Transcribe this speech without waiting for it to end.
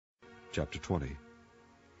Chapter 20.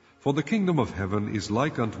 For the kingdom of heaven is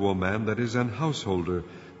like unto a man that is an householder,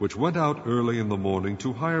 which went out early in the morning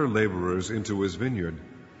to hire laborers into his vineyard.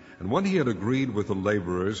 And when he had agreed with the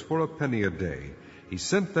laborers for a penny a day, he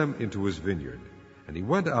sent them into his vineyard. And he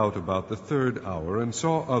went out about the 3rd hour, and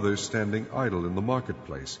saw others standing idle in the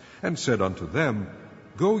marketplace, and said unto them,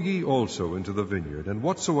 Go ye also into the vineyard, and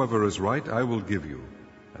whatsoever is right I will give you.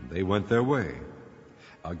 And they went their way.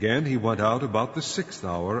 Again he went out about the 6th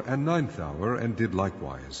hour and 9th hour, and did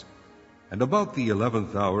likewise. And about the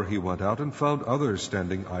 11th hour he went out, and found others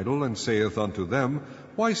standing idle, and saith unto them,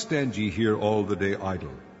 Why stand ye here all the day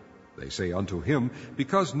idle? They say unto him,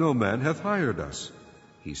 Because no man hath hired us.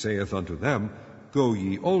 He saith unto them, Go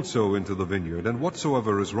ye also into the vineyard, and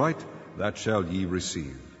whatsoever is right, that shall ye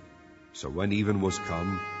receive. So when even was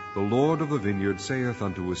come, the Lord of the vineyard saith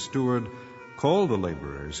unto his steward, Call the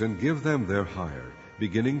laborers, and give them their hire,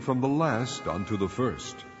 beginning from the last unto the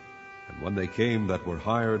first. And when they came that were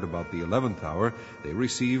hired about the 11th hour, they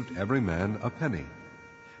received every man a penny.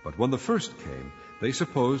 But when the first came, they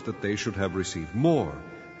supposed that they should have received more,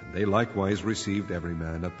 and they likewise received every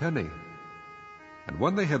man a penny. And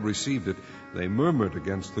when they had received it, they murmured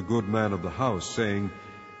against the good man of the house, saying,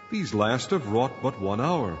 These last have wrought but 1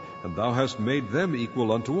 hour, and thou hast made them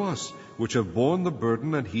equal unto us, which have borne the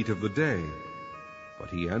burden and heat of the day. But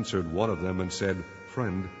he answered one of them, and said,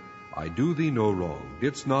 Friend, I do thee no wrong.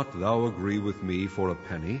 Didst not thou agree with me for a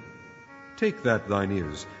penny? Take that thine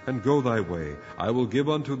is, and go thy way. I will give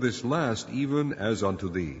unto this last even as unto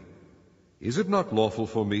thee. Is it not lawful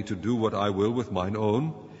for me to do what I will with mine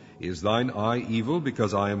own? Is thine eye evil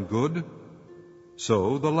because I am good?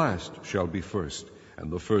 So the last shall be first, and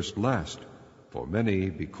the first last. For many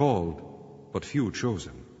be called, but few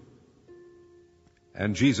chosen.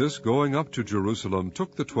 And Jesus, going up to Jerusalem,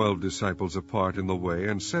 took the 12 disciples apart in the way,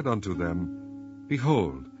 and said unto them,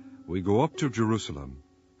 Behold, we go up to Jerusalem,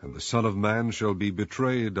 and the Son of Man shall be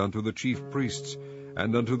betrayed unto the chief priests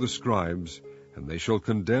and unto the scribes, and they shall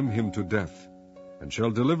condemn him to death, and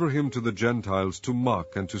shall deliver him to the Gentiles to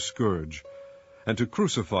mock and to scourge, and to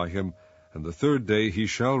crucify him, and the 3rd day he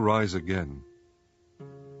shall rise again.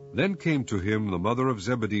 Then came to him the mother of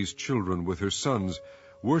Zebedee's children with her sons,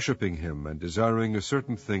 worshipping him, and desiring a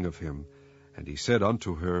certain thing of him. And he said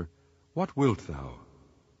unto her, What wilt thou?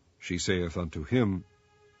 She saith unto him,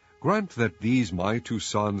 Grant that these my 2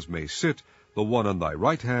 sons may sit, the one on thy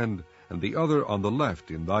right hand, and the other on the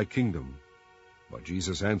left, in thy kingdom. But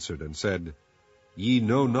Jesus answered and said, Ye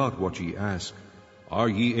know not what ye ask. Are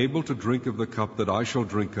ye able to drink of the cup that I shall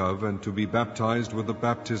drink of, and to be baptized with the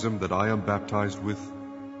baptism that I am baptized with?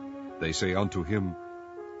 They say unto him,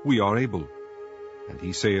 We are able. And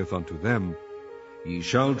he saith unto them, Ye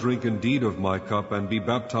shall drink indeed of my cup, and be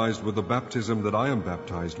baptized with the baptism that I am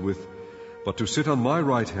baptized with. But to sit on my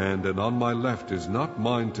right hand and on my left is not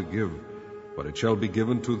mine to give, but it shall be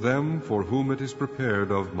given to them for whom it is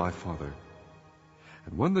prepared of my Father.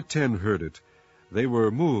 And when the 10 heard it, they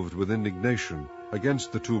were moved with indignation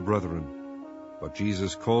against the 2 brethren. But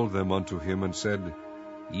Jesus called them unto him, and said,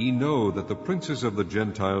 Ye know that the princes of the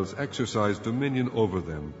Gentiles exercise dominion over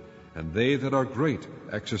them, and they that are great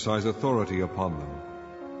exercise authority upon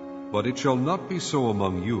them. But it shall not be so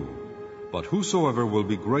among you. But whosoever will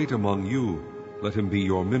be great among you, let him be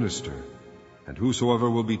your minister. And whosoever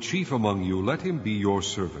will be chief among you, let him be your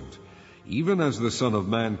servant. Even as the Son of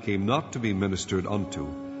Man came not to be ministered unto,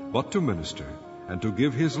 but to minister, and to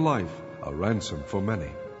give his life a ransom for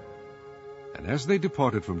many. And as they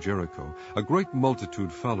departed from Jericho, a great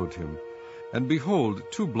multitude followed him. And behold,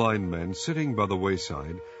 2 blind men sitting by the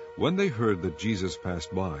wayside, when they heard that Jesus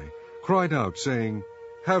passed by, cried out, saying,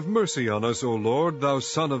 Have mercy on us, O Lord, thou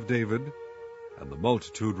Son of David. And the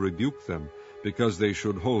multitude rebuked them, because they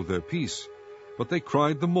should hold their peace. But they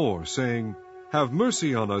cried the more, saying, Have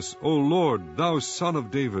mercy on us, O Lord, thou Son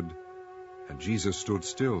of David. And Jesus stood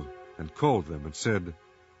still, and called them, and said,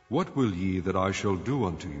 What will ye that I shall do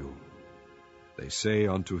unto you? They say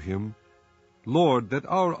unto him, Lord, that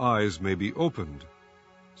our eyes may be opened.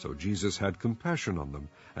 So Jesus had compassion on them,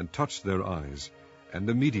 and touched their eyes, and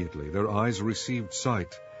immediately their eyes received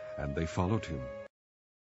sight, and they followed him.